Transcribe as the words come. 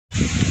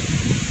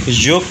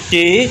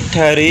Yukti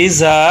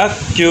Thareja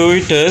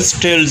quote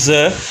stills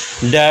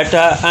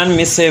data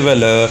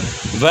unmissable.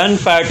 One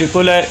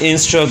particular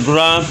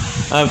Instagram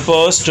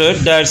post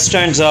that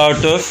stands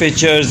out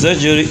features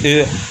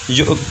Yukti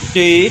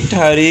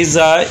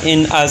Thareja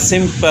in a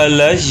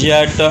simple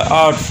yet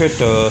outfit.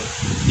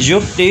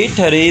 Yukti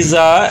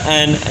Thareja,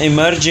 an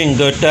emerging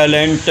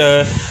talent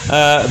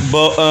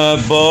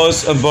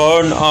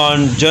born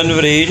on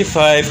January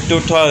 5,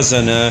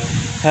 2000,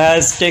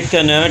 has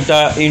taken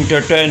the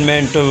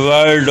entertainment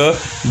world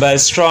by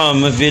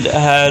storm with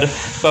her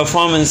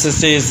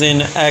performances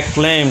in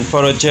acclaimed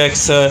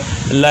projects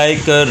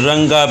like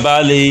Ranga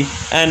Bali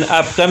and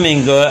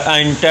upcoming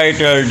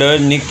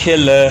entitled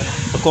Nikhil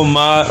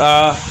Kumar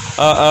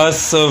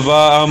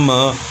Aswam.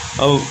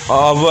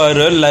 Our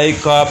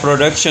Laika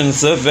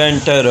Productions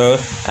venture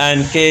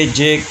and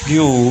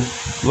KJQ.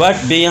 What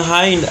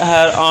behind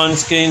her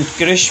on-screen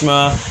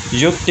charisma,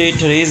 Yukti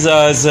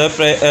Thareja's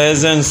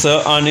presence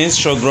on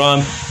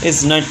Instagram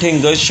is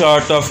nothing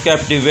short of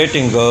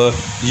captivating.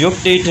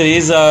 Yukti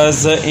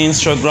Thareja's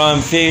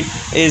Instagram feed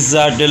is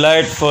a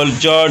delightful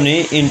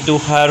journey into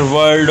her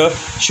world,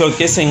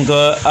 showcasing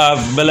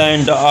a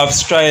blend of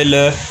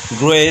style,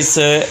 grace,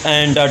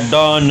 and a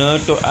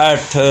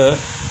down-to-earth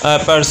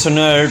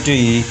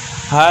personality.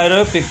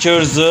 Her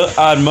pictures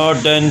are more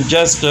than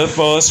just a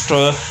post,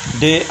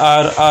 they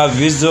are a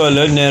visual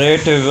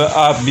narrative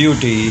of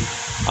beauty.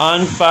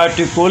 On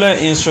particular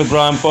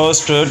Instagram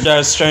post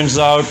that stands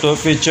out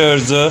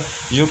features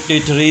Yukti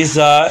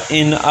Thareja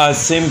in a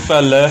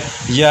simple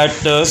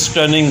yet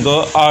stunning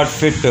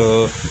outfit.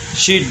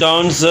 She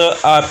dons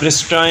a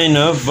pristine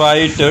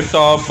white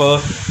top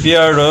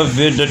paired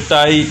with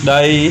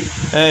tie-dye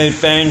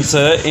pants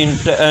in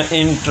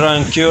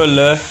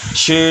tranquil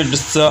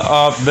shades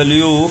of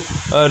blue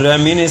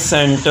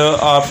reminiscent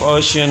of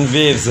ocean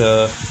waves.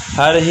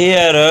 Her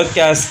hair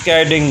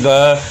cascading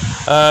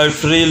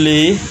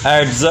freely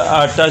adds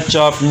a touch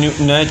of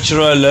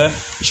natural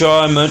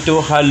charm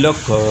to her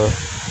look.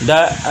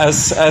 The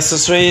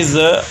accessories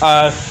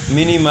are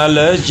minimal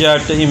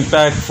yet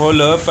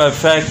impactful,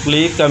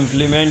 perfectly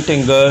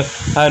complementing her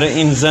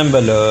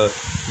ensemble.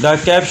 The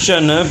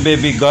caption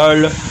 "Baby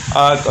Girl"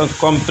 are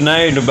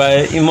accompanied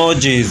by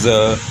emojis.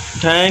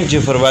 Thank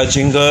you for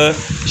watching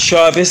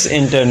Showbiz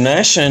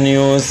International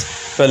News.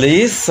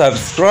 Please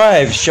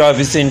subscribe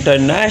Showbiz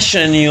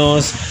International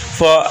News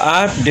for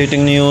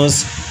updating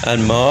news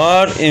and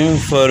more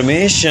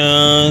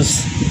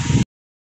informations.